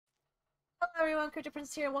Everyone, Creature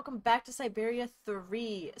Prince here, and welcome back to Syberia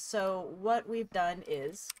 3. So, what we've done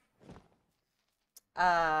is,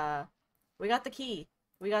 we got the key.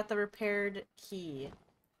 We got the repaired key,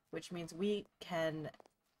 which means we can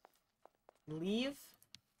leave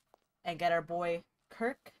and get our boy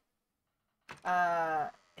Kirk,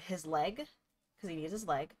 his leg, because he needs his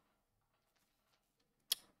leg.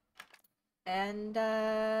 And,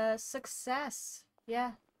 success.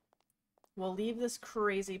 Yeah. We'll leave this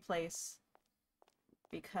crazy place.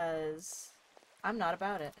 Because I'm not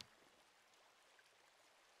about it.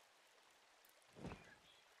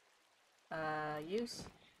 Use.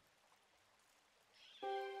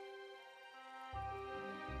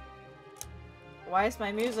 Why is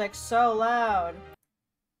my music so loud?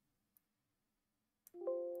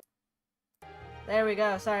 There we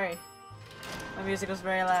go, sorry. My music was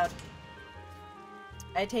very loud.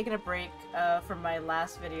 I had taken a break from my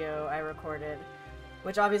last video I recorded.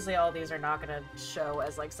 Which obviously all these are not gonna show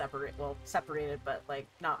as like separated, but like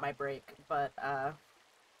not my break. But I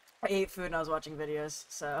ate food and I was watching videos,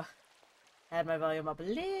 so I had my volume up a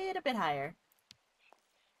little bit higher.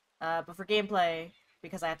 But for gameplay,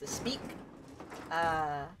 because I have to speak,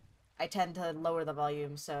 I tend to lower the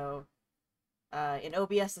volume. So in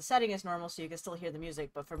OBS the setting is normal, so you can still hear the music.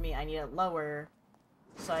 But for me, I need it lower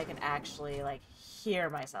so I can actually like hear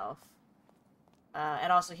myself.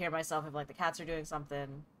 And also hear myself if, like, the cats are doing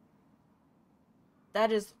something.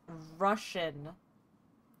 That is Russian.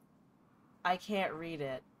 I can't read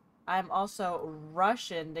it. I'm also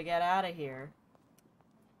Russian to get out of here.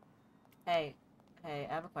 Hey. Hey,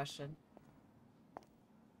 I have a question.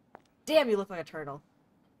 Damn, you look like a turtle.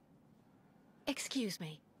 Excuse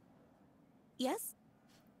me. Yes?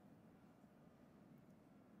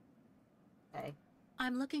 Hey.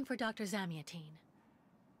 I'm looking for Dr. Zamiatine.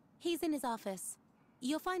 He's in his office.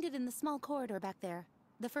 You'll find it in the small corridor back there.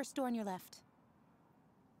 The first door on your left.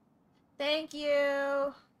 Thank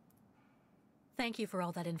you! Thank you for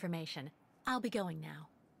all that information. I'll be going now.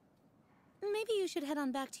 Maybe you should head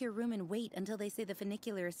on back to your room and wait until they say the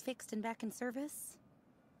funicular is fixed and back in service.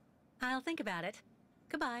 I'll think about it.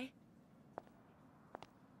 Goodbye.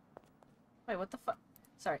 Wait, what the fuck?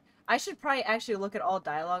 Sorry. I should probably actually look at all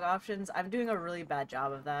dialogue options. I'm doing a really bad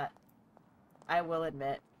job of that. I will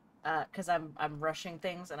admit. Because I'm rushing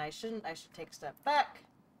things, and I should take a step back.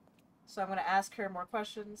 So I'm going to ask her more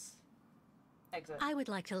questions. Exit. I would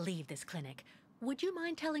like to leave this clinic. Would you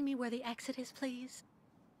mind telling me where the exit is, please?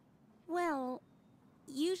 Well,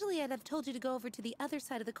 usually I'd have told you to go over to the other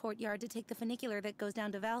side of the courtyard to take the funicular that goes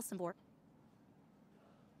down to Valsenborg.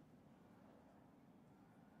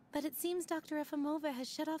 But it seems Dr. Efimova has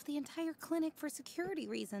shut off the entire clinic for security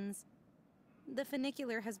reasons. The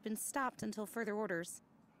funicular has been stopped until further orders.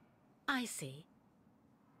 I see.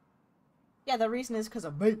 Yeah, the reason is because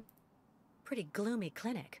of me. Pretty gloomy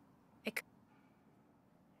clinic. It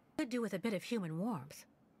could do with a bit of human warmth.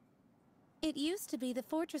 It used to be the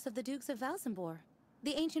fortress of the Dukes of Valsenborg,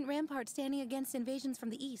 the ancient rampart standing against invasions from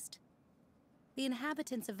the east. The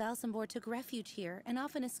inhabitants of Valsenborg took refuge here and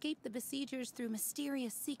often escaped the besiegers through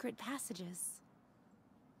mysterious secret passages.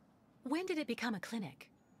 When did it become a clinic?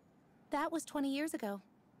 That was 20 years ago,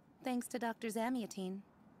 thanks to Dr. Zamiatine.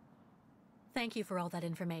 Thank you for all that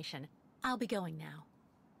information. I'll be going now.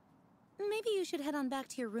 Maybe you should head on back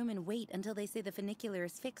to your room and wait until they say the funicular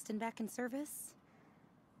is fixed and back in service.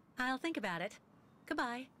 I'll think about it.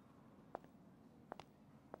 Goodbye.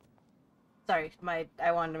 Sorry,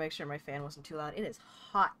 I wanted to make sure my fan wasn't too loud. It is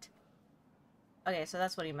hot. Okay, so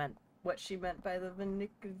that's what he meant. What she meant by the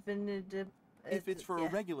If it's for a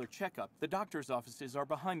regular checkup, the doctor's offices are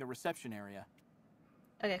behind the reception area.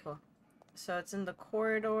 Okay, cool. So it's in the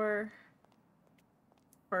corridor.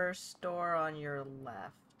 First door on your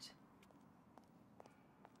left.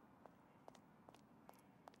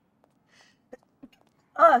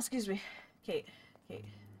 Oh, excuse me. Kate.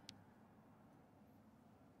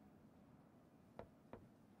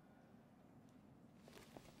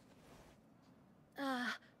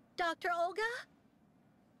 Dr. Olga?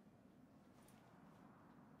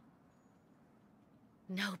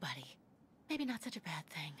 Nobody. Maybe not such a bad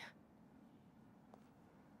thing.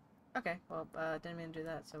 Okay, well, didn't mean to do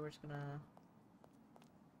that, so we're just gonna...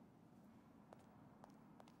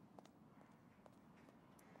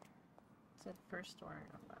 It said first door on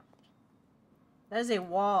your left. That is a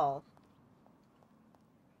wall.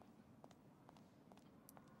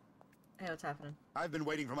 Hey, what's happening? I've been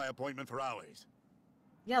waiting for my appointment for hours.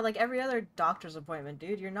 Yeah, like every other doctor's appointment,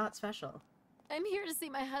 dude. You're not special. I'm here to see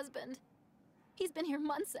my husband. He's been here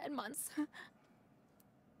months and months.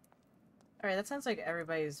 Alright, that sounds like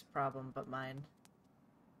everybody's problem but mine.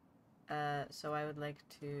 So I would like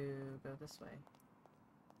to go this way.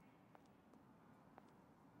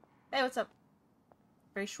 Hey, what's up?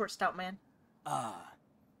 Very short, stout man. Ah,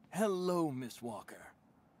 hello, Miss Walker.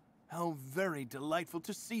 How very delightful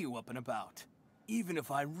to see you up and about. Even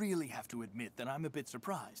if I really have to admit that I'm a bit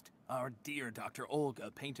surprised. Our dear Dr.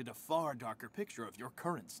 Olga painted a far darker picture of your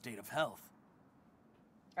current state of health.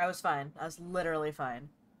 I was fine. I was literally fine.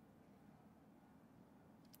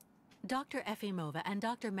 Dr. Efimova and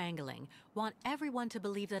Dr. Mangling want everyone to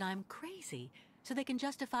believe that I'm crazy so they can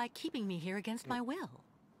justify keeping me here against my will.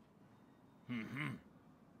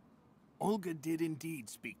 Olga did indeed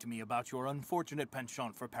speak to me about your unfortunate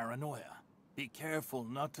penchant for paranoia. Be careful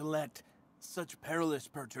not to let such perilous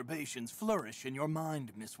perturbations flourish in your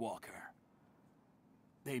mind, Miss Walker.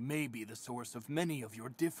 They may be the source of many of your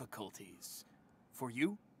difficulties, for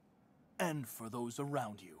you and for those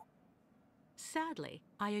around you. Sadly,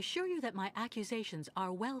 I assure you that my accusations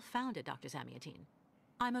are well-founded, Dr. Zamiatine.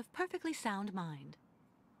 I'm of perfectly sound mind.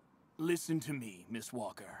 Listen to me, Miss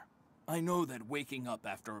Walker. I know that waking up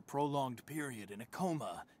after a prolonged period in a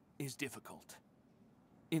coma is difficult.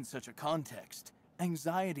 In such a context,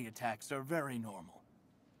 anxiety attacks are very normal.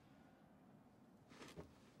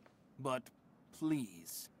 But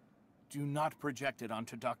please, do not project it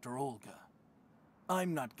onto Dr. Olga.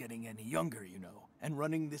 I'm not getting any younger, you know, and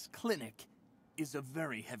running this clinic is a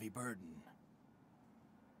very heavy burden.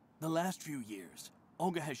 The last few years,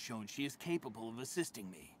 Olga has shown she is capable of assisting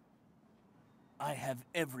me. I have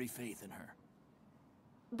every faith in her.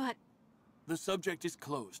 But... The subject is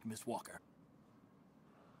closed, Miss Walker.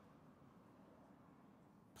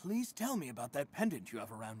 Please tell me about that pendant you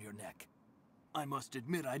have around your neck. I must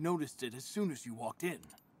admit I noticed it as soon as you walked in.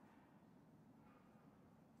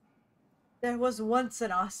 There was once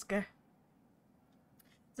an Oscar.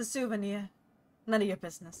 It's a souvenir. None of your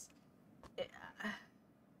business.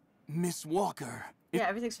 Miss Walker! Yeah,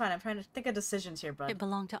 everything's fine. I'm trying to think of decisions here, bud. it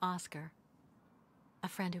belonged to Oscar, a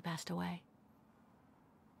friend who passed away.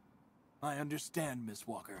 I understand, Miss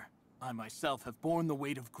Walker. I myself have borne the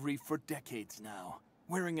weight of grief for decades now.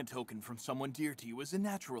 Wearing a token from someone dear to you is a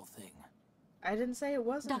natural thing. I didn't say it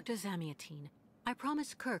wasn't. Dr. Zamiatine, I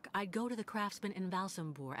promised Kirk I'd go to the craftsman in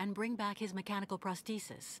Valsambur and bring back his mechanical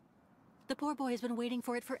prosthesis. The poor boy has been waiting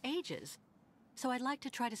for it for ages, so I'd like to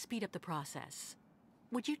try to speed up the process.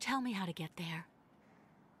 Would you tell me how to get there?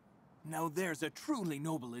 Now there's a truly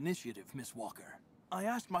noble initiative, Miss Walker. I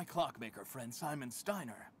asked my clockmaker friend Simon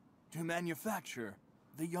Steiner to manufacture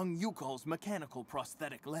the young Yukol's mechanical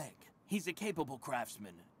prosthetic leg. He's a capable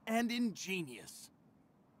craftsman and ingenious.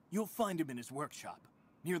 You'll find him in his workshop,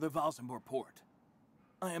 near the Valsambur port.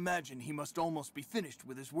 I imagine he must almost be finished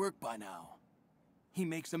with his work by now. He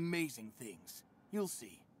makes amazing things. You'll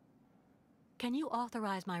see. Can you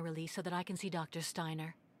authorize my release so that I can see Dr.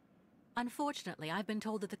 Steiner? Unfortunately, I've been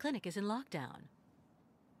told that the clinic is in lockdown.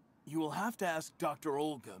 You will have to ask Dr.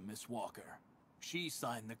 Olga, Miss Walker. She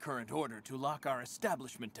signed the current order to lock our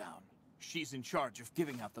establishment down. She's in charge of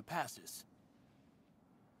giving out the passes.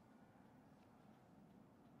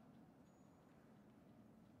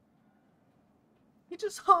 He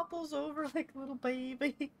just hobbles over like a little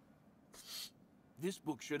baby. This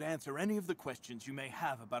book should answer any of the questions you may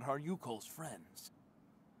have about our Yukol's friends.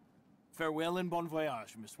 Farewell and bon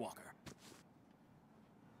voyage, Miss Walker.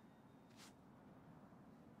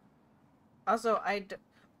 Also,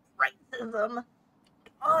 racism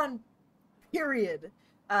on period.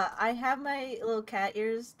 I have my little cat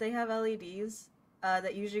ears. They have LEDs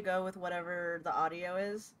that usually go with whatever the audio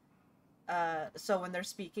is. So when they're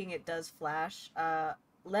speaking, it does flash.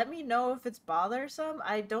 Let me know if it's bothersome.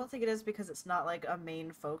 I don't think it is because it's not like a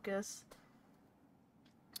main focus.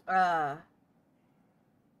 Like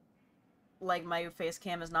my face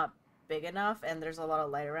cam is not big enough and there's a lot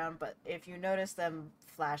of light around, but if you notice them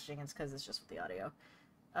flashing, it's because it's just with the audio.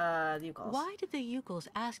 The Yukols. Why did the Yukols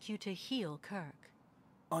ask you to heal Kirk?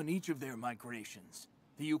 On each of their migrations,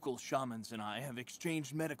 the Yukol shamans and I have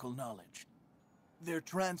exchanged medical knowledge. Their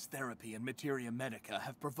trance therapy and materia medica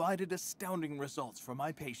have provided astounding results for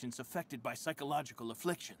my patients affected by psychological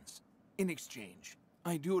afflictions. In exchange,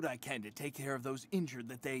 I do what I can to take care of those injured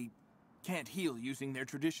that they can't heal using their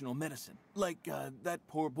traditional medicine. Like, that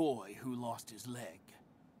poor boy who lost his leg.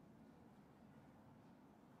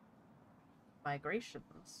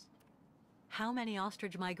 Migrations. How many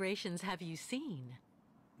ostrich migrations have you seen?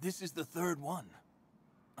 This is the third one.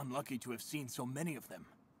 I'm lucky to have seen so many of them.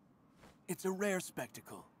 It's a rare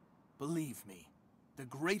spectacle. Believe me, the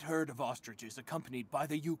great herd of ostriches accompanied by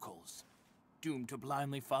the Yukols, doomed to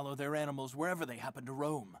blindly follow their animals wherever they happen to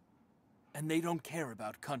roam. And they don't care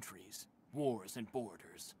about countries, wars, and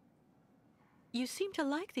borders. You seem to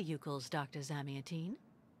like the Yukals, Dr. Zamiatine.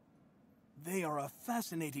 They are a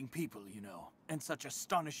fascinating people, you know, and such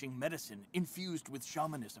astonishing medicine infused with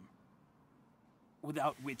shamanism.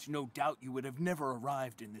 Without which, no doubt you would have never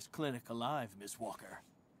arrived in this clinic alive, Miss Walker.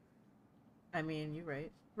 I mean, you're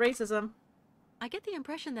right. Racism. I get the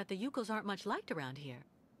impression that the Yukals aren't much liked around here.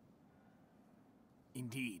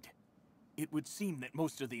 Indeed. It would seem that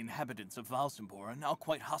most of the inhabitants of Valsimbor are now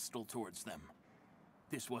quite hostile towards them.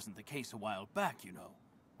 This wasn't the case a while back, you know.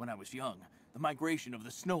 When I was young, the migration of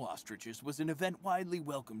the snow ostriches was an event widely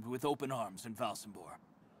welcomed with open arms in Valsimbor.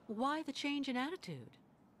 Why the change in attitude?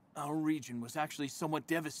 Our region was actually somewhat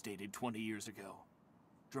devastated 20 years ago.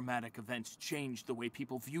 Dramatic events changed the way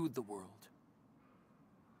people viewed the world.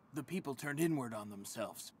 The people turned inward on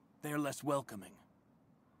themselves. They are less welcoming.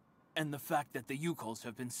 And the fact that the Yukals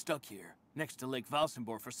have been stuck here, next to Lake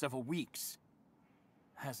Valsimbor for several weeks,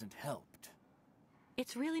 hasn't helped.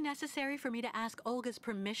 It's really necessary for me to ask Olga's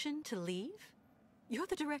permission to leave? You're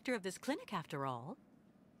the director of this clinic, after all.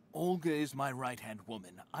 Olga is my right-hand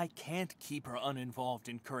woman. I can't keep her uninvolved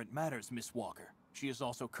in current matters, Miss Walker. She is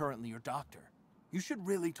also currently your doctor. You should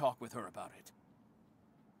really talk with her about it.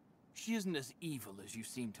 She isn't as evil as you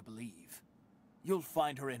seem to believe. You'll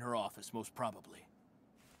find her in her office, most probably.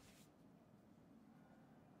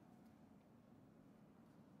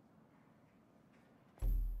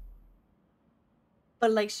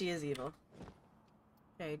 But like she is evil.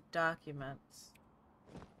 Okay, documents.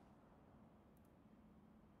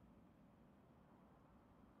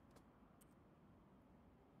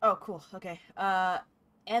 Oh, cool. Okay.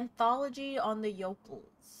 Anthology on the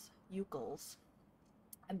Yukals.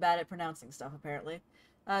 I'm bad at pronouncing stuff, apparently.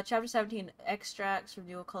 Chapter 17, Extracts from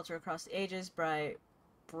Yukal Culture Across the Ages by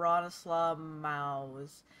Bronislaw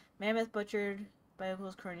Maus. Mammoth butchered by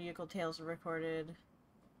Yukals, current Yukal tales were recorded.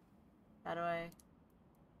 How do I...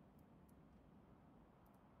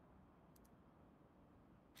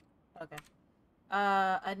 Okay.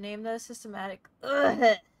 A name that is systematic...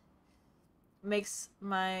 Ugh! Makes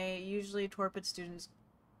my usually torpid students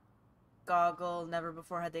goggle. Never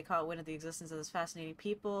before had they caught wind of the existence of this fascinating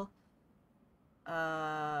people.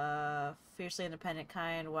 Fiercely independent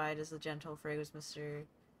kind. Why does the gentle fragrance mystery...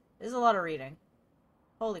 There's a lot of reading.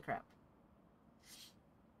 Holy crap.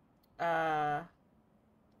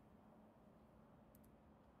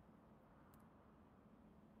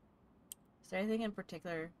 Is there anything in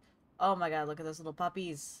particular? Oh my god, look at those little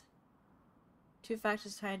puppies. Two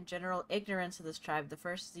factors behind general ignorance of this tribe. The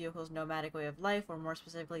first is the Yoko's nomadic way of life, or more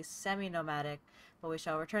specifically, semi-nomadic, but we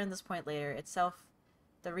shall return to this point later. Itself,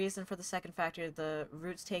 the reason for the second factor, the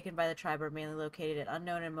routes taken by the tribe are mainly located in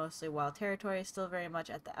unknown and mostly wild territory, still very much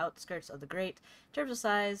at the outskirts of the great, in terms of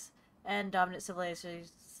size and dominant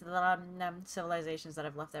civilizations that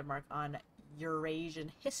have left their mark on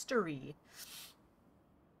Eurasian history.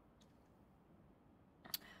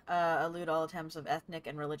 Elude all attempts of ethnic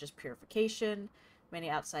and religious purification, many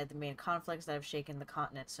outside the main conflicts that have shaken the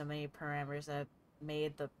continent, so many parameters that have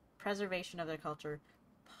made the preservation of their culture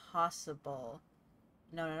possible.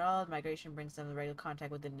 Known at all, migration brings them in regular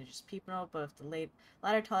contact with indigenous people, but if the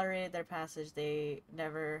latter tolerated their passage, they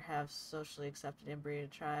never have socially accepted inbreeding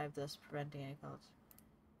tribe, thus preventing any culture.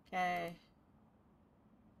 Okay.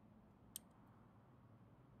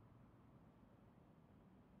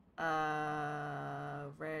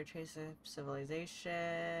 Rare trace of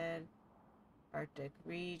civilization, Arctic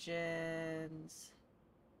regions,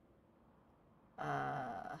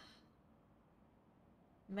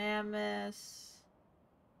 mammoths,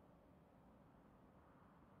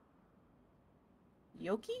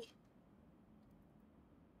 Yoki?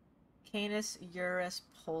 Canis urus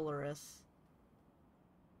polaris.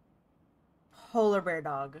 Polar bear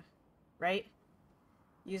dog, right?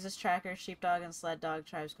 Uses tracker, sheepdog, and sled dog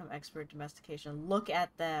tribes become expert domestication. Look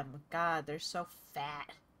at them. God, they're so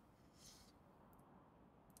fat.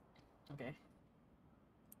 Okay.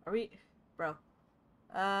 Are we... Bro.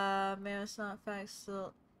 Mammoths not facts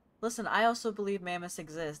still... Listen, I also believe mammoths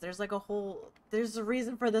exist. There's like a whole... There's a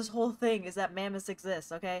reason for this whole thing, is that mammoths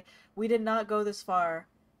exist, okay? We did not go this far,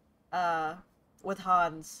 with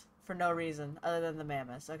Hans for no reason other than the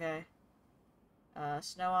mammoths, okay?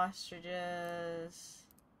 Snow ostriches...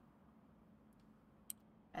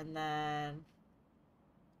 And then...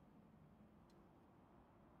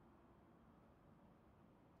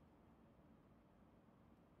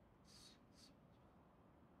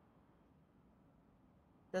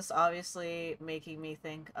 This obviously making me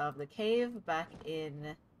think of the cave back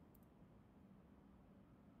in...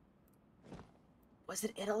 Was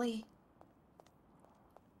it Italy?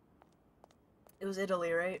 It was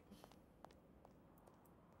Italy, right?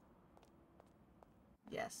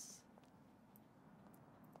 Yes.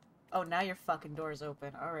 Oh, now your fucking door's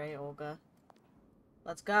open. Alright, Olga.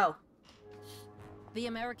 Let's go. The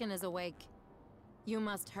American is awake. You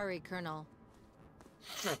must hurry, Colonel.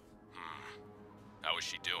 How is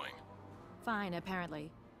she doing? Fine,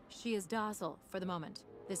 apparently. She is docile for the moment.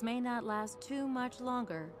 This may not last too much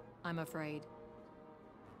longer, I'm afraid.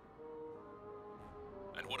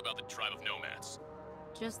 And what about the tribe of nomads?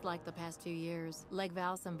 Just like the past 2 years, Lake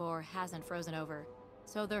Valsambor hasn't frozen over,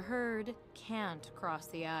 so the herd can't cross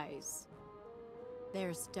the ice.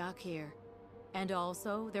 They're stuck here. And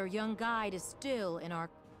also, their young guide is still in our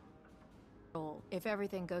control. If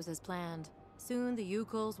everything goes as planned, soon the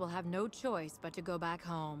Yukuls will have no choice but to go back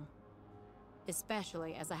home.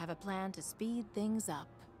 Especially as I have a plan to speed things up.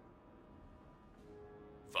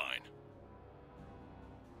 Fine.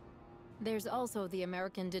 There's also the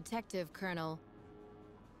American detective, Colonel.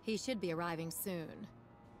 He should be arriving soon.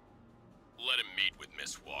 Let him meet with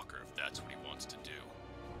Miss Walker if that's what he wants to do.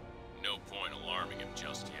 No point alarming him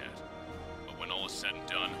just yet. But when all is said and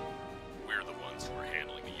done, we're the ones who are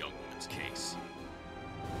handling the young woman's case.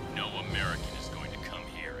 No American is going to come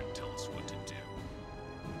here and tell us what to do.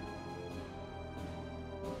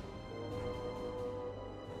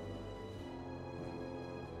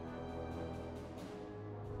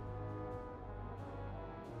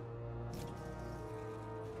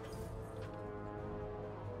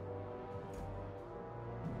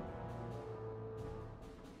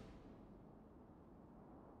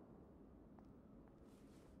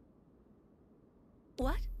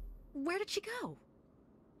 What? Where did she go?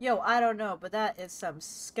 Yo, I don't know, but that is some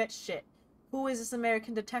sketch shit. Who is this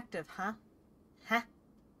American detective, huh? Huh?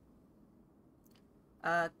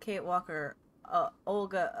 Kate Walker,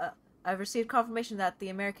 Olga, I've received confirmation that the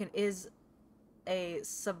American is a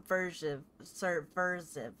subversive.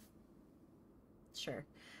 Sure.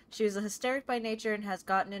 She is a hysteric by nature and has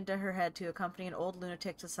gotten into her head to accompany an old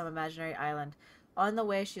lunatic to some imaginary island. On the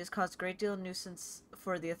way, she has caused a great deal of nuisance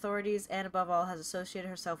for the authorities, and above all, has associated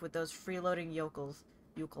herself with those freeloading yokels.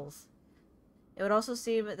 It would also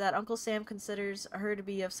seem that Uncle Sam considers her to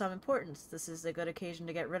be of some importance. This is a good occasion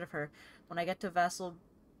to get rid of her. When I get to Vassalboro,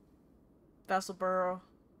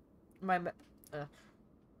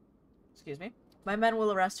 excuse me. My men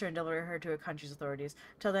will arrest her and deliver her to her country's authorities.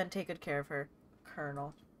 Till then, take good care of her,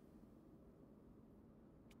 Colonel.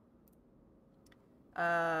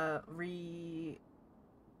 Rezamitine.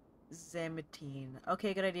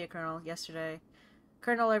 Okay, good idea, Colonel. Yesterday.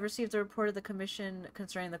 Colonel, I've received a report of the commission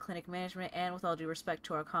concerning the clinic management, and with all due respect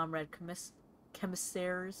to our comrade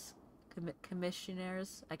commissioners,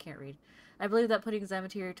 I can't read. I believe that putting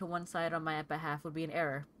Zamatiri to one side on my behalf would be an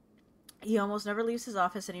error. He almost never leaves his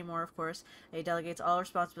office anymore, of course, and he delegates all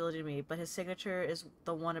responsibility to me, but his signature is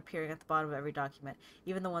the one appearing at the bottom of every document,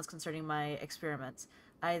 even the ones concerning my experiments.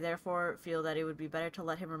 I therefore feel that it would be better to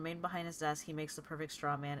let him remain behind his desk. He makes the perfect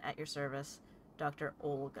straw man. At your service, Dr.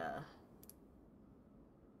 Olga.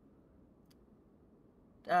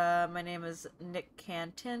 My name is Nick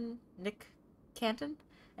Canton,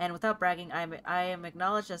 and without bragging, I am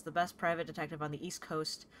acknowledged as the best private detective on the East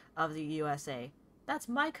Coast of the USA. That's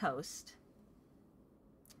my coast.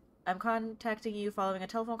 I'm contacting you following a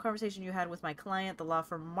telephone conversation you had with my client, the law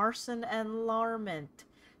firm Marson and Larment.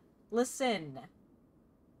 Listen.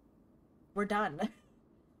 We're done.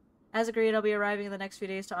 As agreed, I'll be arriving in the next few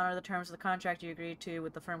days to honor the terms of the contract you agreed to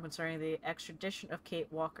with the firm concerning the extradition of Kate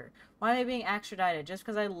Walker. Why am I being extradited? Just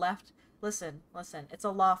because I left? Listen. It's a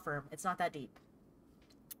law firm. It's not that deep.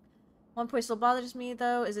 One point still bothers me,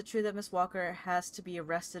 though. Is it true that Miss Walker has to be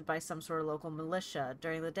arrested by some sort of local militia?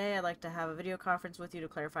 During the day, I'd like to have a video conference with you to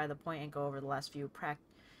clarify the point and go over the last few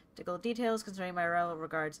practical details concerning my role.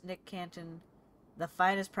 Regards, Nick Canton, the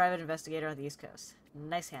finest private investigator on the East Coast.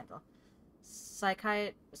 Nice handle.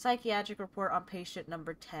 Psychiatric report on patient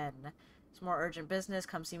number 10. It's more urgent business.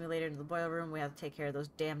 Come see me later in the boiler room. We have to take care of those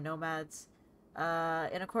damn nomads.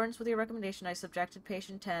 In accordance with your recommendation, I subjected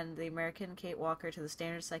patient 10, the American Kate Walker, to the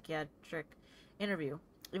standard psychiatric interview.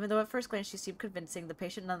 Even though at first glance she seemed convincing, the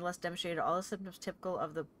patient nonetheless demonstrated all the symptoms typical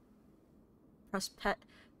of the propensity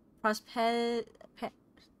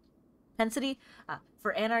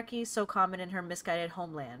for anarchy so common in her misguided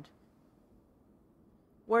homeland.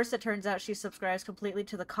 Worse, it turns out she subscribes completely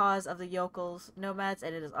to the cause of the yokels, nomads,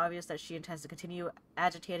 and it is obvious that she intends to continue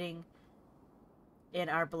agitating in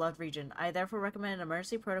our beloved region. I therefore recommend an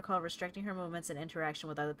emergency protocol restricting her movements and interaction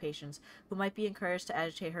with other patients who might be encouraged to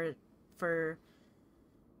agitate her. For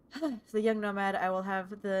the young nomad, I will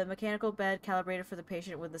have the mechanical bed calibrated for the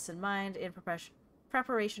patient with this in mind, in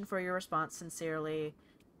preparation for your response. Sincerely,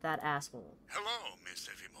 that asshole. Hello, Miss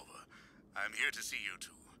Efimova. I'm here to see you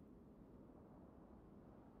too.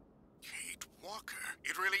 Kate Walker,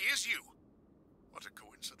 it really is you. What a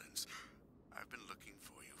coincidence. I've been looking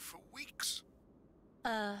for you for weeks.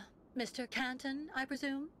 Mr. Canton, I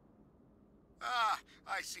presume? Ah,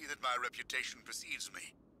 I see that my reputation precedes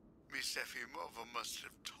me. Miss Efimova must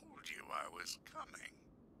have told you I was coming.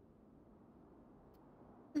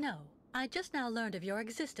 No, I just now learned of your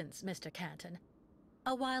existence, Mr. Canton.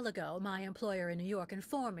 A while ago, my employer in New York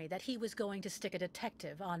informed me that he was going to stick a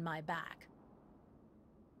detective on my back.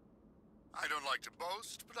 I don't like to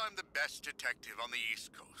boast, but I'm the best detective on the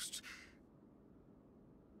East Coast.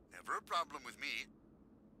 Never a problem with me.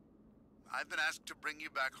 I've been asked to bring you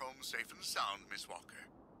back home safe and sound, Miss Walker.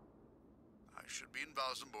 I should be in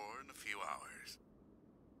Valsambor in a few hours.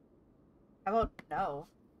 How about no?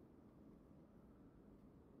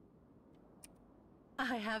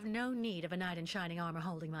 I have no need of a knight in shining armor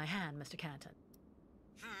holding my hand, Mr. Canton.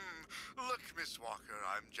 Look, Miss Walker,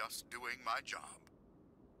 I'm just doing my job.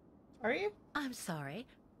 Are you? I'm sorry.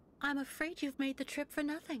 I'm afraid you've made the trip for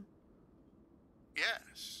nothing.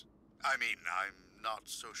 Yes. I mean, I'm not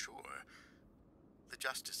so sure. The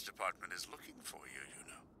Justice Department is looking for you, you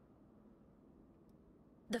know.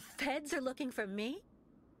 The feds are looking for me?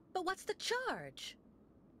 But what's the charge?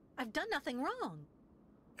 I've done nothing wrong.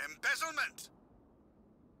 Embezzlement!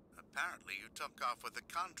 Apparently you took off with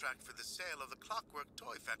a contract for the sale of the Clockwork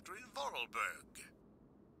Toy Factory in Vorarlberg.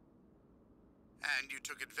 And you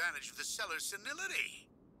took advantage of the seller's senility.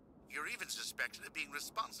 You're even suspected of being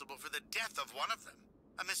responsible for the death of one of them,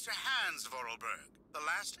 a Mr. Hans Vorarlberg, the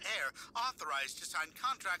last heir authorized to sign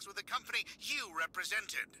contracts with the company you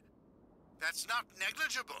represented. That's not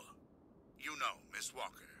negligible. You know, Miss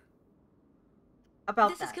Walker.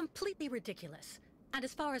 About This that. is completely ridiculous. And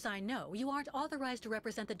as far as I know, you aren't authorized to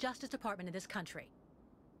represent the Justice Department in this country.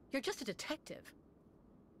 You're just a detective.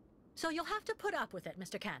 So you'll have to put up with it,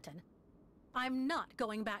 Mr. Canton. I'm not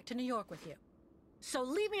going back to New York with you. So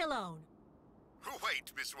leave me alone.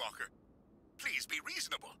 Wait, Miss Walker. Please be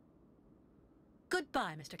reasonable.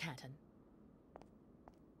 Goodbye, Mr. Canton.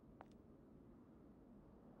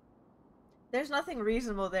 There's nothing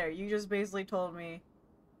reasonable there. You just basically told me,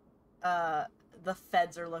 the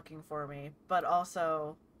feds are looking for me, but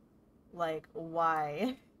also, like,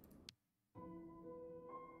 why?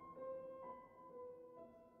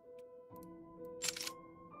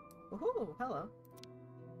 Ooh, hello.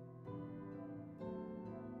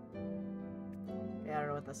 Yeah, I don't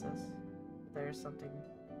know what this is. There's something.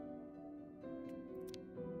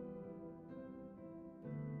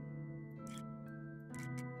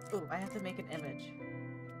 Ooh, I have to make an image.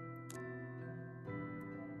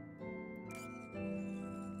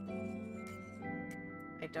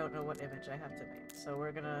 I don't know what image I have to make, so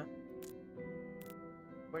we're just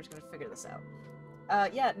gonna figure this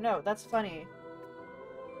out. Yeah, no, that's funny.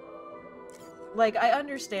 Like, I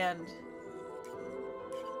understand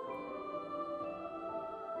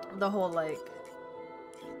the whole, like,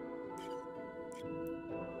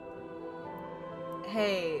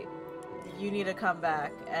 hey, you need to come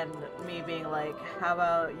back, and me being like, how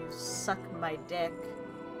about you suck my dick?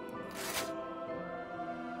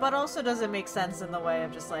 But also doesn't make sense in the way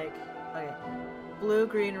of just like, okay, blue,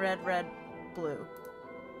 green, red, red, blue.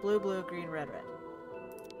 Blue, blue, green, red, red.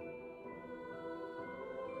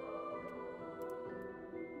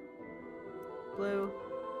 Blue.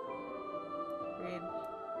 Green.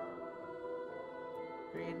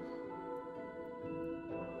 Green.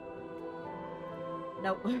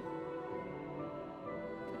 Nope.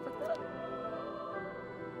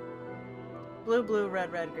 Blue, blue,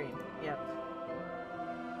 red, red, green. Yep.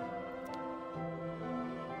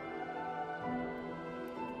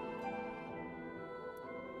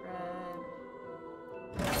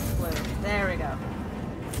 Red. Blue. There we go.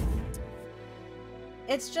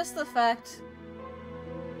 It's just the fact...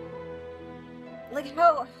 like,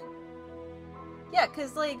 how... yeah,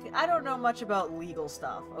 because, like, I don't know much about legal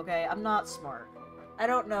stuff, okay? I'm not smart. I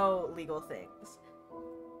don't know legal things.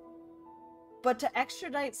 But to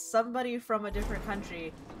extradite somebody from a different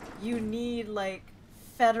country, you need, like,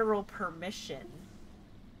 federal permission.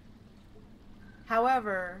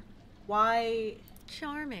 However, why...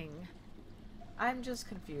 Charming. I'm just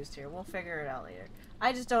confused here. We'll figure it out later.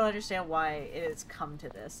 I just don't understand why it has come to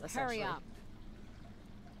this, essentially. Hurry up.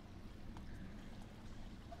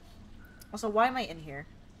 Also, why am I in here?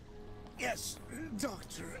 Yes,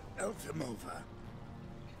 Dr. Eltimova.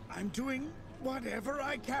 I'm doing whatever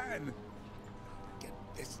I can. Get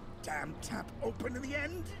this damn tap open in the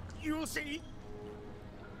end, you'll see.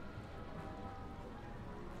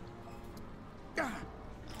 Ah.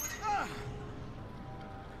 Ah.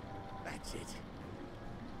 That's it.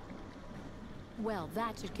 Well,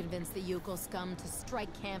 that should convince the Yukon scum to strike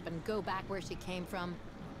camp and go back where she came from.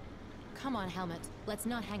 Come on, Helmet. Let's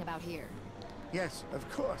not hang about here. Yes, of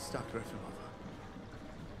course, Dr. Efimova.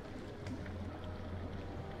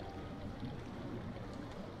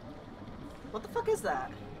 What the fuck is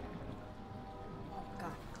that?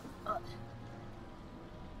 God.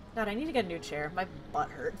 God, I need to get a new chair. My butt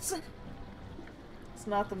hurts. It's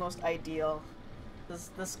not the most ideal.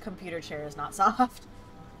 This computer chair is not soft.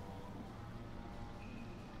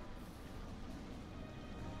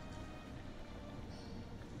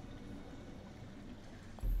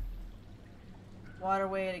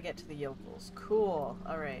 Waterway to get to the yokels. Cool.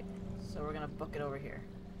 Alright. So we're gonna book it over here.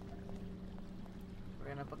 We're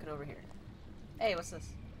gonna book it over here. Hey, what's this?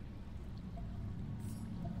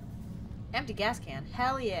 Empty gas can.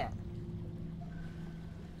 Hell yeah.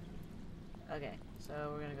 Okay, so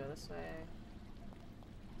we're gonna go this way.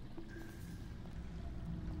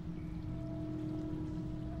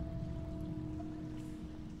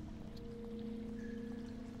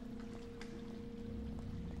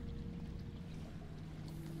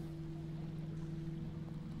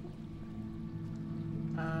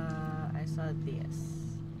 I saw this.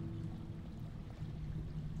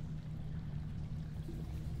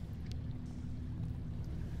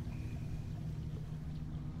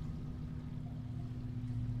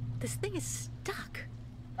 This thing is stuck.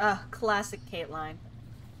 Classic Caitlyn.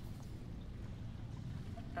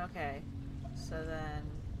 Okay, so then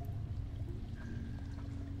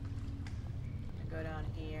I go down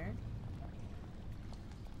here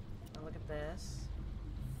and look at this.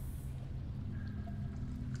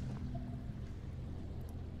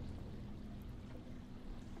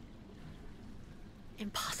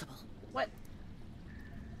 Impossible. What?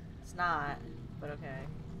 It's not, but okay.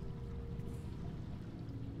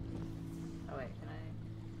 Oh wait, can I?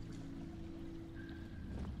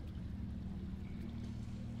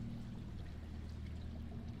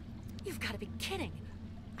 You've got to be kidding.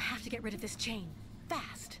 I have to get rid of this chain.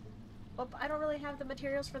 Fast. Well, I don't really have the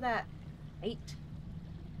materials for that. 8.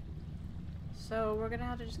 So we're gonna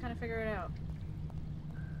have to just kind of figure it out.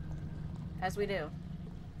 As we do.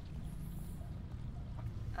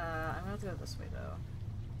 I'm gonna have to go this way though.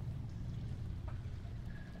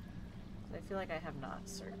 I feel like I have not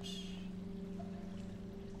searched.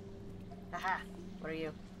 Aha! What are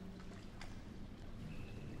you?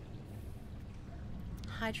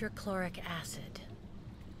 Hydrochloric acid.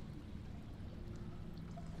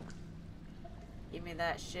 Give me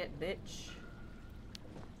that shit, bitch.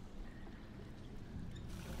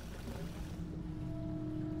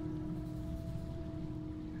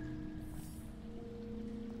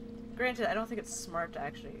 Granted, I don't think it's smart to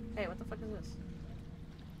actually... Hey, what the fuck is this?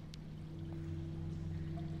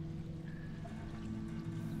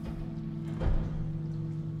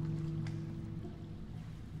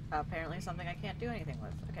 Apparently something I can't do anything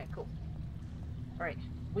with. Okay, cool. Alright,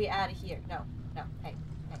 we out of here. No, no, hey,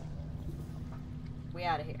 hey. We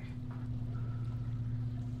out of here.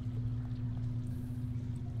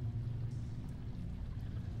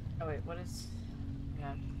 Oh wait, what is...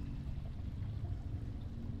 Yeah.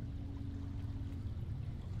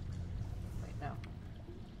 Wait, no.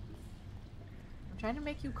 I'm trying to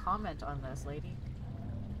make you comment on this, lady.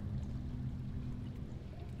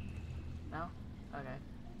 No? Okay.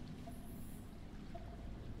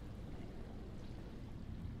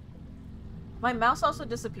 My mouse also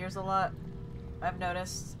disappears a lot. I've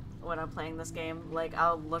noticed when I'm playing this game. Like,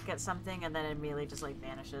 I'll look at something and then it immediately just, like,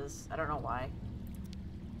 vanishes. I don't know why.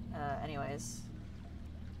 Anyways.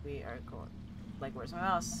 We are going... Like, where's my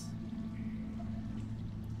mouse?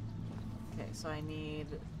 Okay, so I need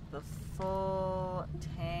the full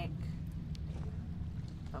tank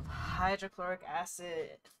of hydrochloric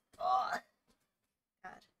acid. Oh,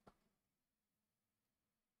 God.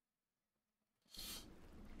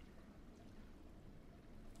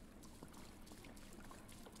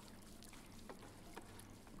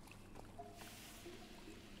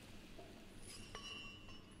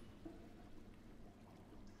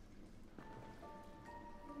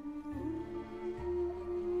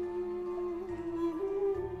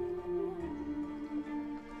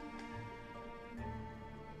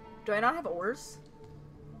 Do I not have ores?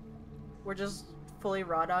 We're just fully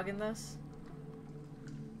raw dogging this?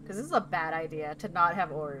 Because this is a bad idea to not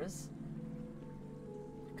have ores.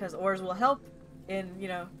 Because ores will help in, you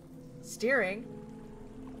know, steering.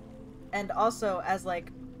 And also as,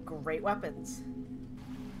 like, great weapons.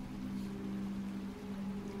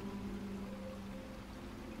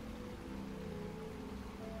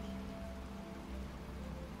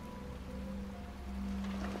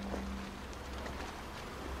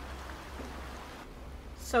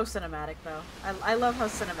 So cinematic, though. I love how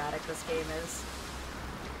cinematic this game is.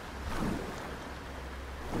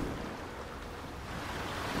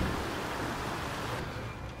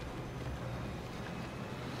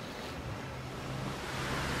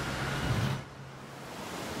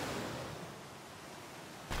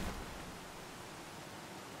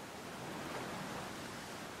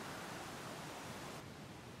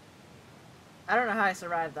 I don't know how I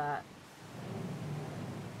survived that.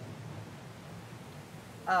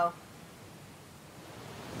 Oh.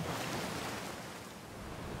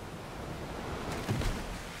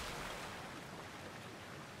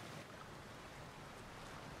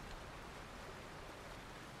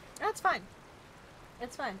 That's fine.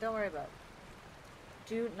 It's fine. Don't worry about it.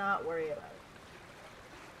 Do not worry about it.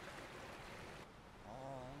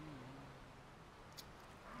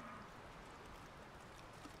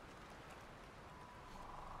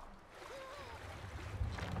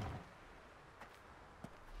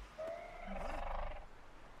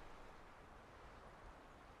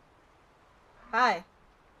 Hi.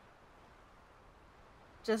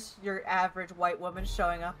 Just your average white woman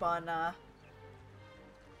showing up on,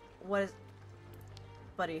 what is...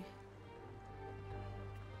 Buddy.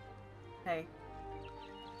 Hey.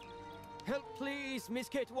 Help, please, Miss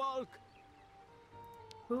Catwalk.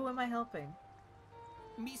 Who am I helping?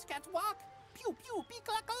 Miss Catwalk? Pew pew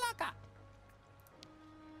pee-clacka-lacka.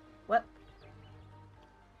 What?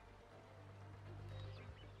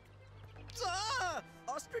 Ah!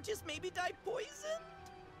 Ostriches maybe die poisoned?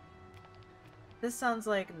 This sounds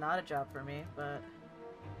like not a job for me, but...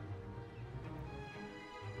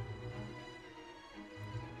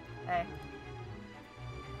 Hey.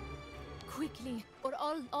 Quickly, or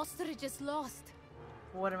all ostrich is lost.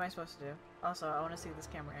 What am I supposed to do? Also, I want to see this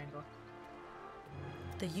camera angle.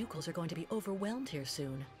 The Yukals are going to be overwhelmed here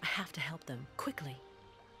soon. I have to help them, quickly.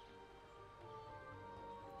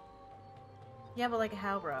 Yeah, but like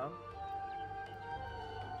how, bro?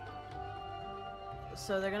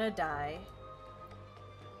 So they're gonna die.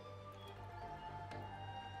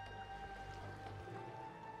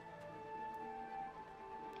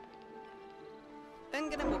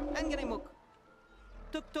 Engenemuk.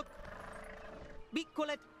 Tuk tuk.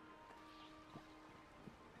 Bikolet.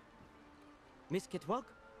 Miss Catwalk?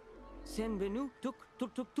 Senvenu tuk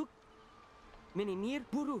tuk tuk tuk. Meninir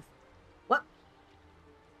Buruth. What?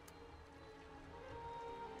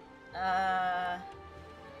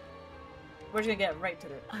 We're just gonna get right to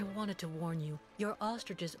it. I wanted to warn you. Your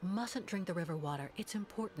ostriches mustn't drink the river water. It's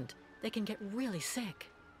important. They can get really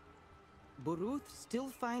sick. Buruth still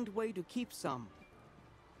find way to keep some.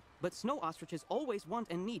 But snow ostriches always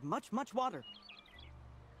want and need much, much water.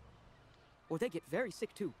 Or they get very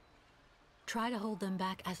sick too. Try to hold them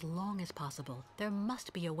back as long as possible. There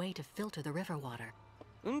must be a way to filter the river water.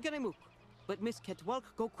 Unganemuk. But Miss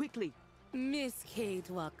Catwalk, go quickly. Miss Kate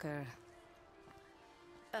Walker.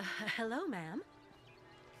 Hello, ma'am.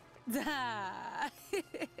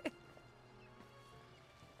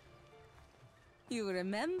 You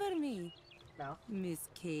remember me? No. Miss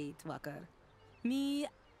Kate Walker. Me,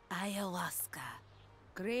 ayahuasca.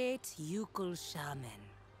 Great Yukul shaman.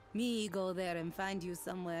 Me go there and find you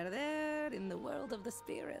somewhere there in the world of the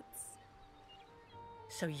spirits.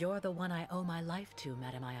 So you're the one I owe my life to,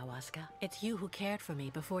 Madame Ayahuasca. It's you who cared for me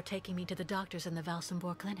before taking me to the doctors in the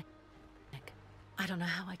Valsambor clinic. I don't know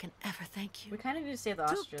how I can ever thank you. We kind of need to save the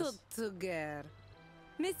ostriches. Together.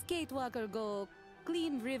 Miss Kate Walker go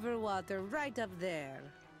clean river water right up there.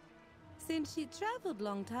 Since she traveled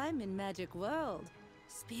long time in magic world,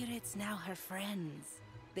 spirits now her friends.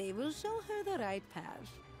 They will show her the right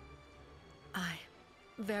path.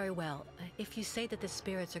 Very well. If you say that the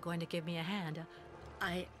spirits are going to give me a hand,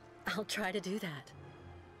 I'll try to do that.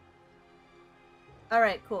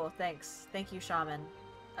 Alright, cool. Thanks. Thank you, shaman.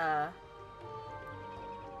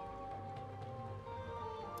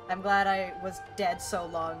 I'm glad I was dead so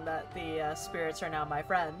long that the spirits are now my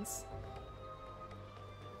friends.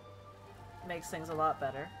 Makes things a lot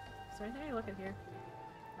better. Is there anything I look at here?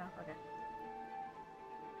 No? Okay.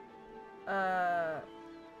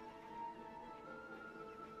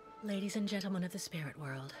 Ladies and gentlemen of the spirit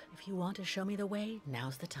world, if you want to show me the way,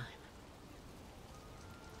 now's the time.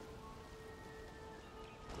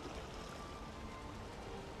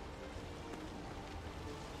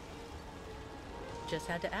 Just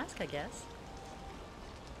had to ask, I guess.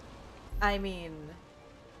 I mean...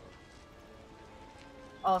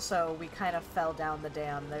 Also, we kind of fell down the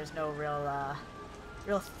dam. There's no real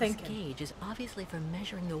thinking. This gauge is obviously for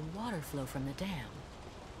measuring the water flow from the dam.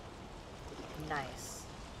 Nice.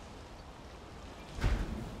 Wait,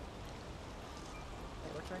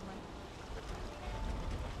 which way am I?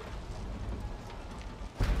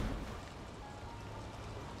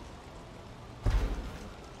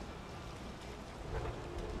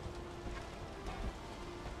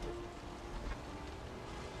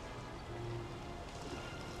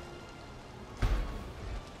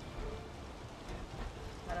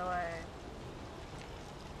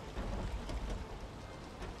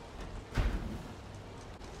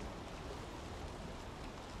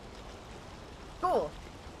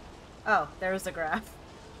 Oh, there was a graph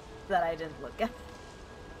that I didn't look at.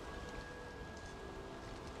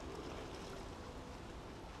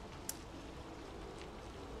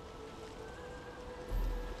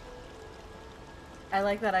 I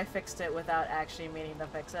like that I fixed it without actually meaning to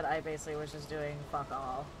fix it. I basically was just doing fuck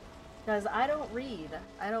all. Because I don't read.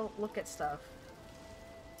 I don't look at stuff.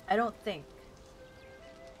 I don't think.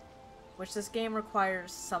 Which this game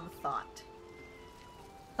requires some thought.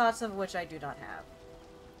 Thoughts of which I do not have.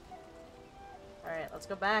 Alright, let's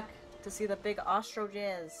go back to see the big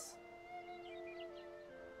ostriches.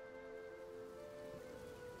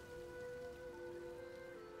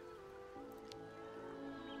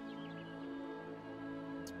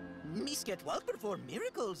 Miss get well perform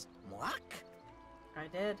miracles. Mwak. I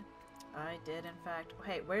did. I did, in fact.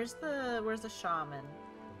 Hey, where's the shaman?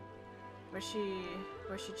 Where's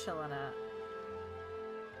she chilling at?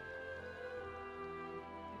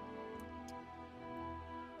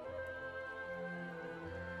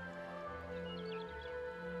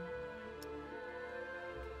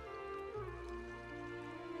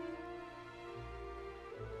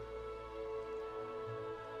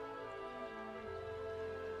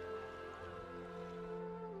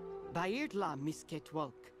 Bairla,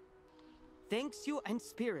 Misketwalk. Thanks you and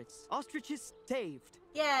spirits. Ostriches saved.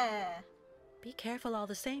 Yeah! Be careful all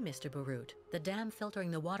the same, Mr. Barut. The dam filtering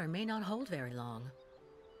the water may not hold very long.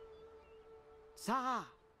 Sa!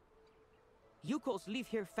 Yukos leave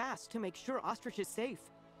here fast to make sure Ostrich is safe.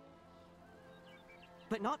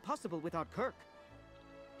 But not possible without Kirk.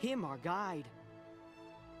 Him our guide.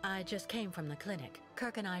 I just came from the clinic.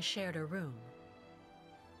 Kirk and I shared a room.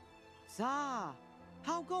 Sa!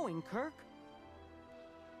 How going, Kirk?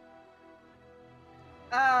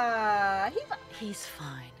 He's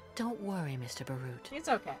fine. Don't worry, Mr. Barut. He's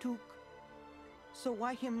okay. Took. So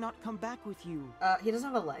why him not come back with you? He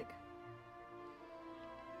doesn't have a leg.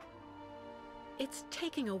 It's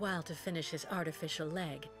taking a while to finish his artificial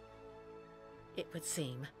leg. It would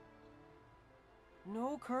seem.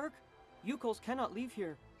 No, Kirk. Yukos cannot leave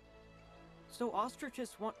here. So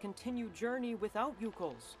ostriches want continued journey without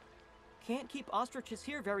Yukos. Can't keep ostriches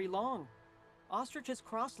here very long. Ostriches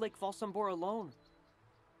cross Lake Valsambor alone.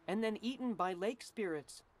 And then eaten by lake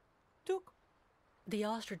spirits. Tuk. The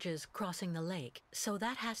ostriches crossing the lake, so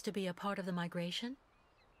that has to be a part of the migration?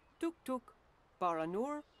 Tuk tuk.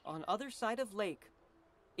 Baranur, on other side of lake,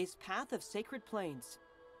 is path of sacred plains.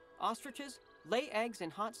 Ostriches lay eggs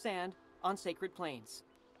in hot sand on sacred plains.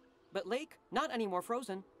 But lake, not anymore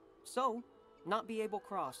frozen, so not be able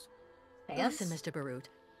cross. Listen, Mr. Barut,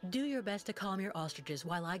 do your best to calm your ostriches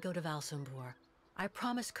while I go to Valsambor. I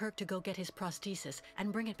promised Kirk to go get his prosthesis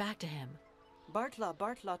and bring it back to him.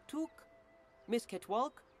 Bartla tuk. Miss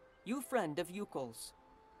Ketwalk, you friend of Yukol's.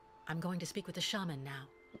 I'm going to speak with the shaman now.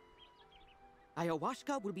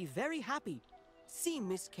 Ayahuasca will be very happy. See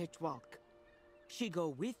Miss Ketwalk. She go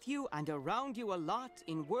with you and around you a lot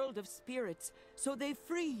in world of spirits, so they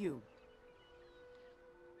free you.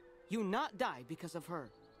 You not die because of her.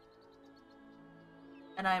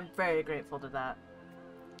 And I'm very grateful to that.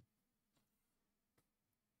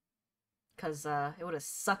 Because, it would have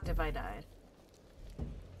sucked if I died.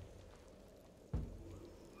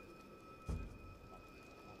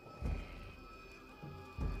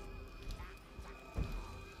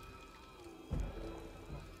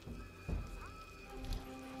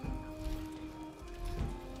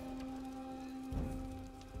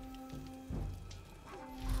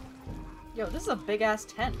 Yo, this is a big-ass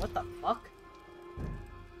tent. What the fuck?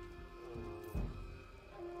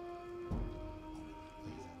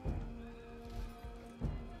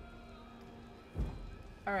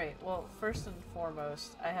 Alright, well, first and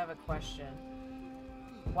foremost, I have a question.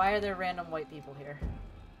 Why are there random white people here?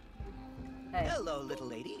 Hey. Hello, little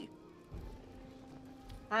lady.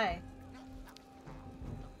 Hi.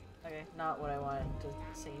 Okay, not what I wanted to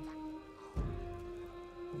see.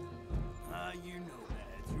 You know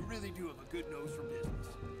that. You really do have a good nose for business.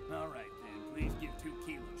 Alright then, please give 2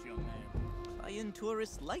 kilos, young man. High-end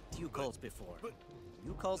tourists liked Yukols before.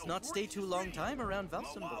 Yukols not stay too long time around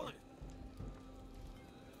Valsambor.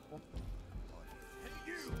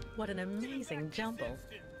 What an amazing jumble.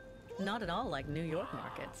 Not at all like New York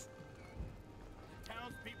markets.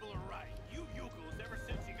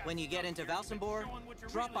 When you get into Valsambor,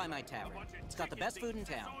 drop by my tavern. It's got the best food in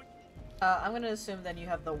town. I'm gonna assume then you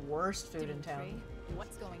have the worst food in town.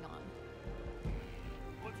 What's going on?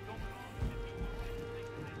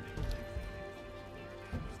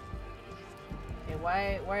 Okay,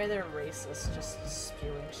 why are there racists just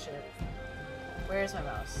spewing shit? Where's my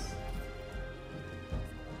mouse?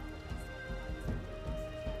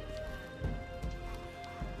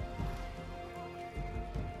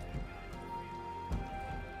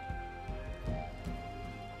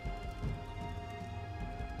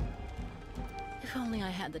 If only I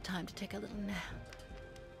had the time to take a little nap.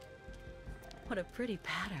 What a pretty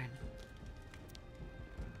pattern.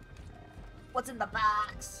 What's in the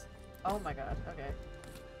box? Oh my god, okay.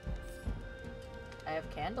 I have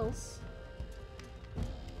candles.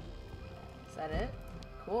 Is that it?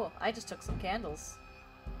 Cool. I just took some candles.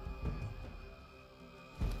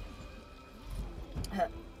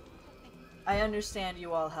 I understand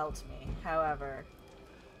you all helped me. However,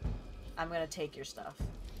 I'm gonna take your stuff.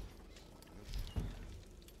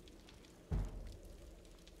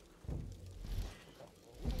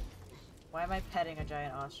 Why am I petting a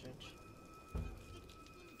giant ostrich?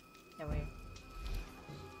 Can we...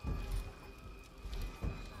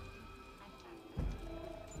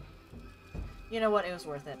 You know what? It was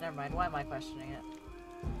worth it. Never mind. Why am I questioning it?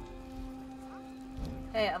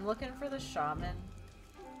 Hey, I'm looking for the shaman.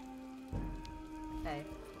 Hey.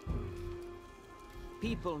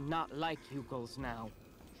 People not like Yukos now.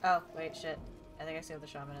 Oh, wait, shit. I think I see what the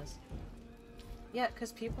shaman is. Yeah,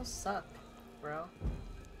 because people suck, bro.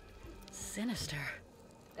 Sinister.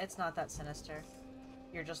 It's not that sinister.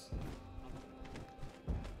 You're just...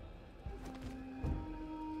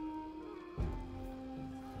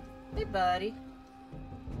 Hey, buddy.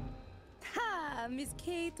 Ha! Miss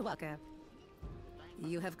Kate Walker.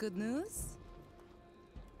 You have good news?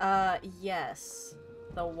 Yes.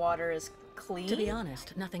 The water is clean? To be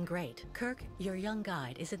honest, nothing great. Kirk, your young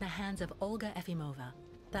guide, is in the hands of Olga Efimova.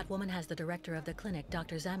 That woman has the director of the clinic,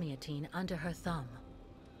 Dr. Zamiatine, under her thumb.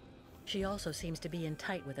 She also seems to be in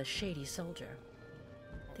tight with a shady soldier.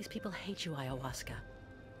 These people hate you, Ayahuasca.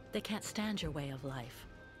 They can't stand your way of life.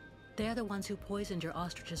 They're the ones who poisoned your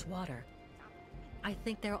ostrich's water. I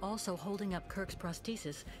think they're also holding up Kirk's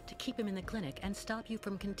prosthesis to keep him in the clinic and stop you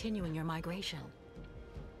from continuing your migration.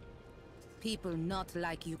 People not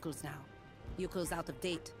like Yukos now. Yukos out of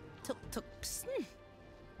date. Tuk-tuks.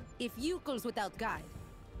 If Yukos without guide,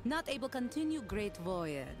 not able continue great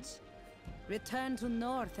voyage. Return to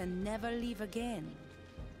north and never leave again.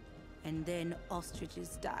 And then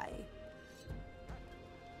ostriches die.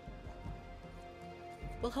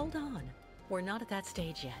 Well, hold on. We're not at that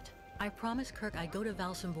stage yet. I promised Kirk I'd go to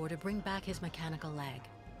Valsambor to bring back his mechanical leg.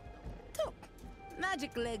 Tuk.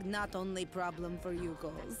 Magic leg not only problem for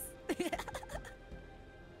Yukos.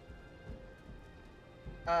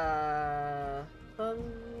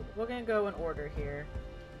 We're gonna go in order here.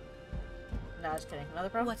 No, just kidding. Another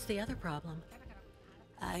problem? What's the other problem?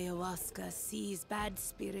 Ayahuasca sees bad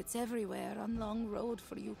spirits everywhere on long road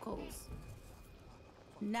for Yukos.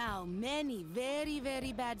 Now, many very,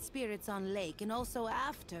 very bad spirits on lake, and also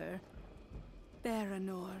after.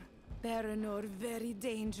 Baranor. Baranor very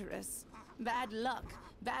dangerous. Bad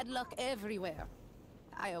luck everywhere.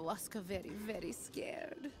 Ayahuasca very, very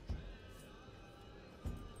scared.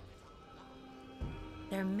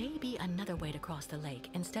 There may be another way to cross the lake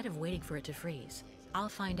instead of waiting for it to freeze. I'll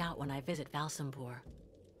find out when I visit Valsambor.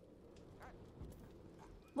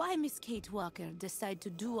 Why Miss Kate Walker decide to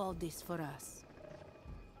do all this for us?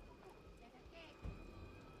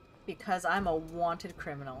 Because I'm a wanted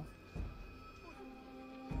criminal.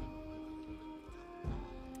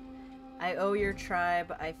 I owe your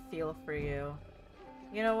tribe. I feel for you.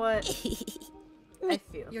 You know what? I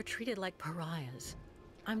feel. You're treated like pariahs.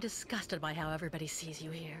 I'm disgusted by how everybody sees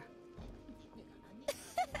you here.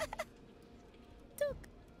 Tuk.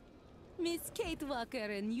 Miss Kate Walker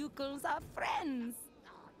and Yukos are friends.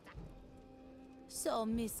 So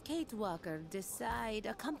Miss Kate Walker decide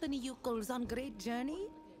accompany Yukos on great journey?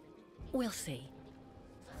 We'll see.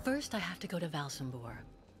 First, I have to go to Valsambor.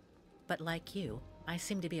 But like you, I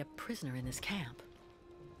seem to be a prisoner in this camp.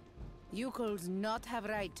 Yukos not have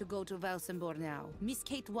right to go to Valsambor now. Miss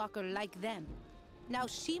Kate Walker like them. Now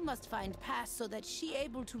she must find pass so that she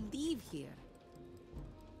able to leave here.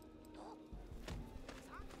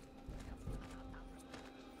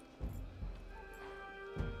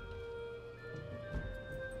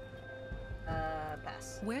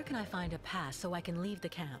 Pass. Where can I find a pass so I can leave the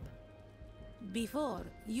camp? Before,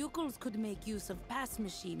 Yukos could make use of pass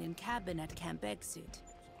machine in cabin at camp exit.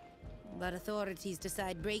 But authorities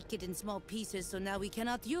decide break it in small pieces, so now we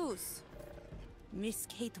cannot use. Miss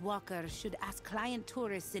Kate Walker should ask client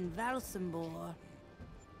tourists in Valsambor.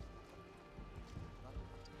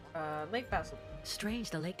 Lake Basil.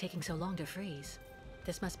 Strange the lake taking so long to freeze.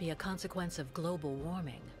 This must be a consequence of global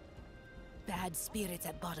warming. Bad spirits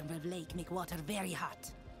at bottom of lake make water very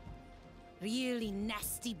hot. Really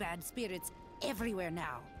nasty bad spirits everywhere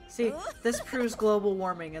now. See, this proves global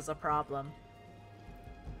warming is a problem.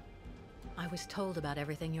 I was told about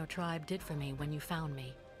everything your tribe did for me when you found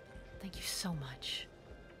me. Thank you so much.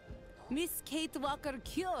 Miss Kate Walker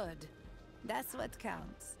cured. That's what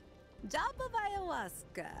counts. Job of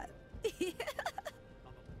ayahuasca.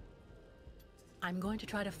 I'm going to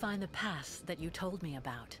try to find the pass that you told me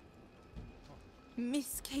about.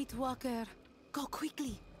 Miss Kate Walker, go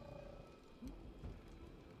quickly.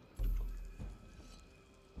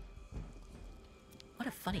 What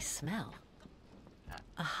a funny smell.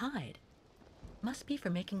 A hide. Must be for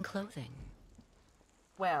making clothing.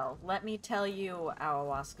 Well, let me tell you,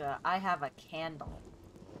 ayahuasca, I have a candle.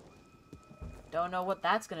 Don't know what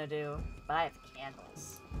that's gonna do, but I have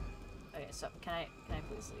candles. Okay, so can I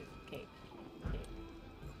please leave? Kate. Kate.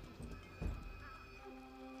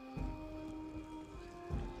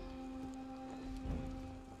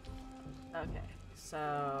 Okay,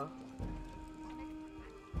 so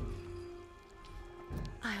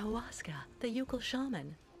Ayahuasca, the Yukol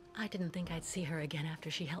shaman. I didn't think I'd see her again after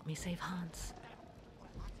she helped me save Hans.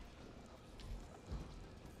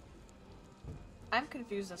 I'm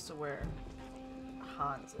confused as to where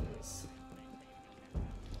Hans is.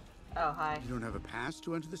 Oh, hi. You don't have a pass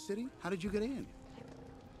to enter the city? How did you get in?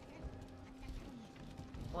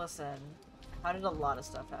 Listen, how did a lot of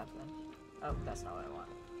stuff happen? Oh, that's not what I want.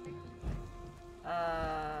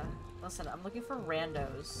 Listen, I'm looking for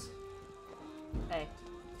randos. Hey.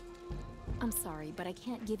 I'm sorry, but I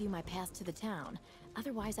can't give you my pass to the town.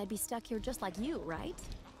 Otherwise, I'd be stuck here just like you, right?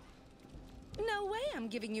 No way I'm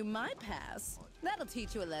giving you my pass. That'll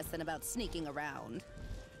teach you a lesson about sneaking around.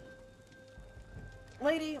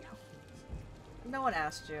 Lady, no one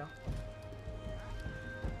asked you.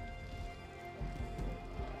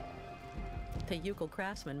 The Yukol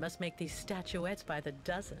craftsmen must make these statuettes by the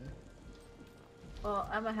dozen. Well,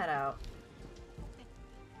 I'm gonna head out.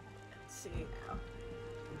 Let's see now.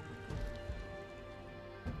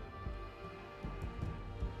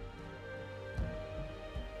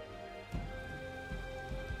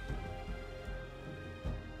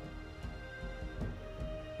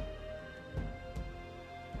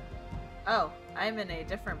 Oh, I'm in a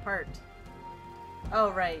different part.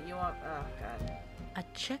 Oh, right, you want- oh, God. A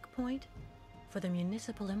checkpoint for the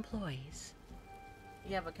municipal employees.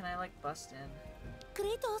 Yeah, but can I, like, bust in?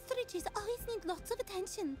 Great ostriches always need lots of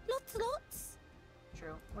attention. Lots.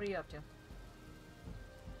 True. What are you up to?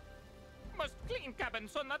 Must clean cabin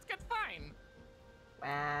so nuts get fine.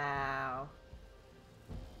 Wow.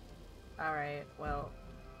 Alright, well,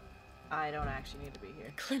 I don't actually need to be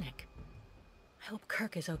here. Clinic. I hope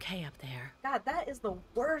Kirk is okay up there. God, that is the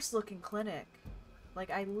worst looking clinic. Like,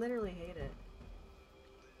 I literally hate it.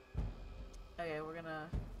 Okay, we're gonna...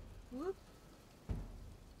 Whoop.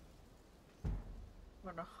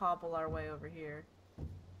 We're gonna hobble our way over here.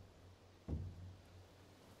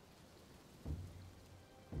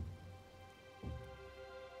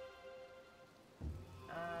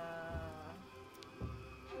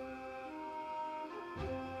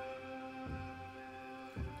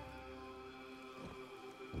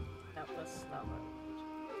 Nope, that's not what.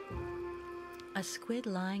 A squid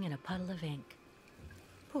lying in a puddle of ink.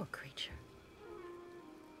 Poor creature.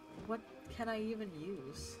 What can I even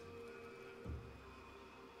use?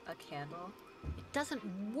 A candle? It doesn't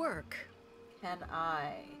work. Can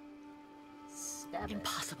I stab it?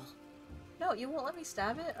 Impossible. No, you won't let me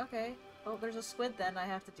stab it? Okay. Well, there's a squid then I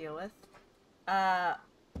have to deal with. But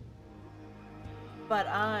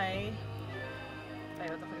I... Wait,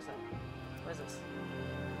 what the fuck is that? What is this?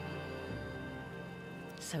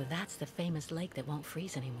 So that's the famous lake that won't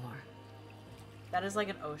freeze anymore. That is like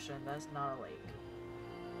an ocean. That is not a lake.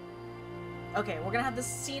 Okay, we're gonna have the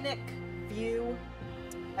scenic view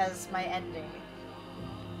as my ending.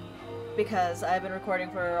 Because I've been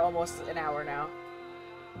recording for almost an hour now.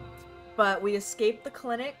 But we escaped the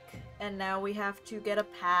clinic, and now we have to get a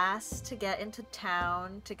pass to get into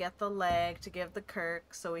town, to get the leg, to give the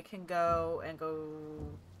Kirk, so we can go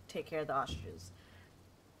take care of the ostriches.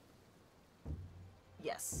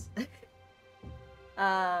 Yes.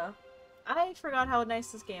 I forgot how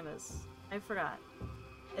nice this game is. I forgot.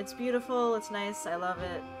 It's beautiful, it's nice, I love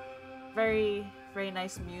it. Very, very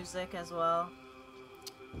nice music as well.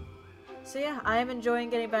 So yeah, I'm enjoying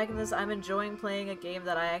getting back in this. I'm enjoying playing a game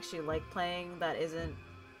that I actually like playing that isn't...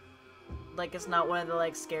 Like, it's not one of the,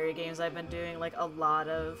 like, scary games I've been doing. Like, a lot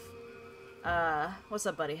of... What's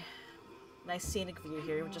up, buddy? Nice scenic view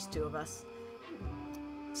here with just two of us.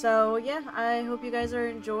 So yeah, I hope you guys are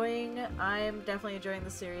enjoying. I am definitely enjoying the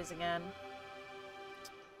series again.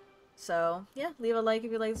 So yeah, leave a like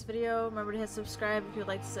if you like this video. Remember to hit subscribe if you'd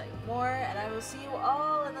like to see more. And I will see you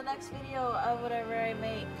all in the next video of whatever I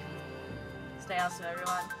make. Stay awesome,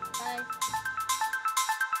 everyone. Bye.